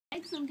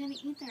them going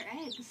to eat their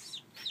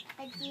eggs.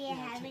 But do you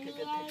have any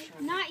eggs?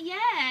 Not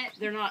yet.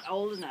 They're not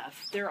old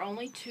enough. They're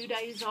only 2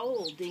 days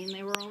old, Dean.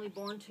 They were only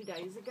born 2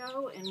 days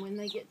ago, and when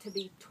they get to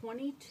be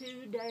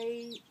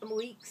 22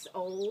 weeks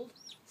old,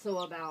 so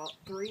about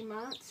 3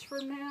 months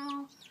from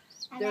now,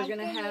 they're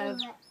gonna have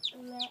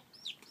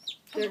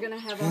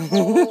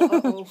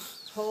a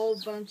whole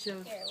bunch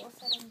of. Here, we'll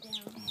set them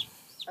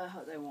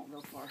down. They won't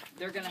go far.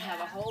 They're gonna have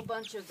a whole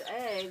bunch of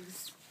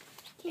eggs.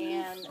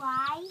 Can And you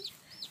fly?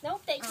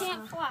 Nope, they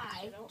can't fly.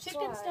 They don't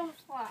Chickens fly. don't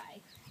fly.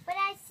 But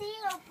I see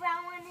a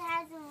brown one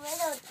has a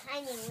little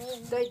tiny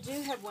wings. They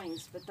do have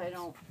wings, but they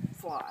don't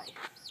fly.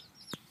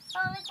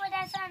 Oh, look what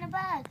I found, a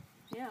bug.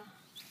 Yeah.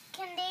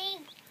 Can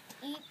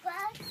they eat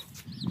bugs?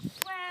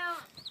 Well,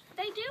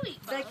 they do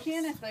eat They bugs.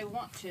 can if they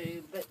want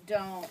to, but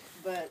don't.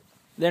 But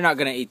They're not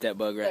gonna eat that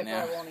bug right they now.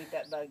 probably won't eat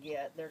that bug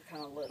yet. They're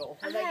kind of little.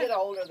 When I they have get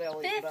older,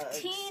 they'll eat bugs.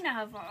 15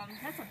 of them.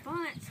 That's a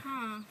bunch,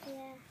 huh?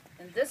 Yeah.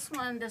 And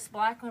this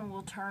black one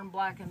will turn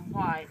black and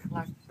white,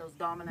 like those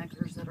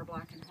Dominickers that are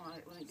black and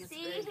white when it gets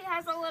See, big. he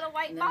has a little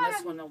white And then this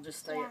bottom. one will just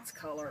stay Yeah. its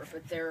color.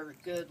 But they're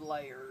good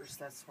layers.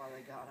 That's why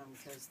they got them,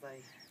 because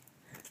they.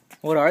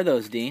 What are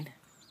those, Dean?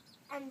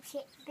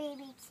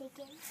 Baby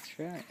chicken. That's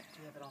right. Do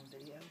you have it on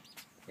video?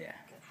 Yeah.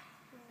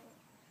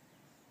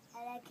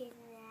 I like it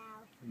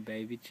now.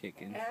 Baby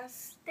chicken.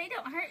 Yes. They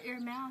don't hurt your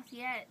mouth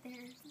yet. They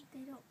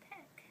don't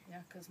peck. Yeah,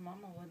 because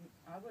Mama wouldn't.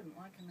 I wouldn't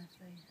like them if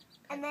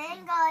they. A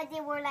minute ago,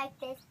 they were like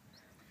this.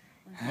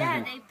 Yeah,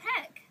 they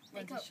peck. They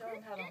Lindsay, go. show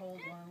him how to hold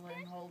one. Let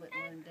him hold it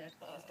and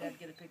let Dad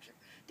get a picture.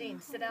 Dean,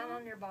 sit down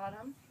on your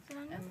bottom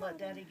and let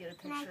Daddy get a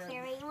Can I picture of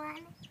carry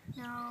one?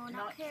 No,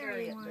 Not carry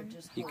carry it, one. but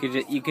just You hold could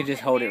it. you could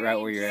just hold it right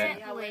where you're at.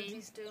 See how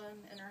Lindsay's doing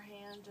in her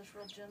hand, just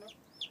real gentle?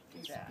 Do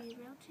Just that. be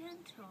real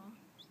gentle.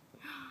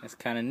 That's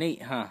kind of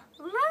neat, huh?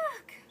 Look!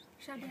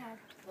 Show Dad.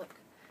 Look,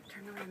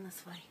 turn around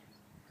this way.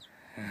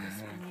 Just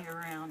spin you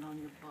around on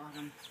your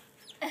bottom.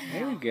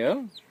 There we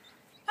go.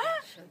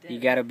 Show Daddy. You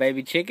got a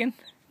baby chicken?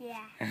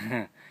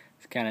 Yeah.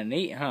 It's kind of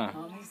neat, huh?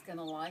 Mommy's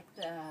gonna like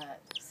that.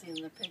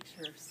 Seeing the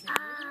picture. See?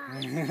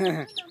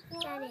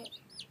 Got it.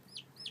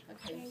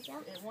 Okay, There you go.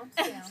 it wants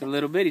down. It's a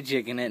little bitty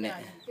chicken, isn't it? Yeah,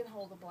 you can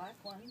hold the black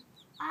one.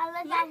 Oh,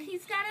 look, Look,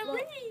 he's got a Look,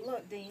 leaf.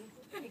 look, Dean.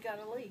 He got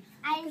a leaf.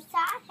 I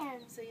saw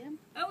him. See him?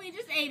 Oh, he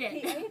just ate He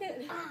it. ate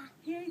it.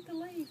 He ate the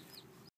leaf.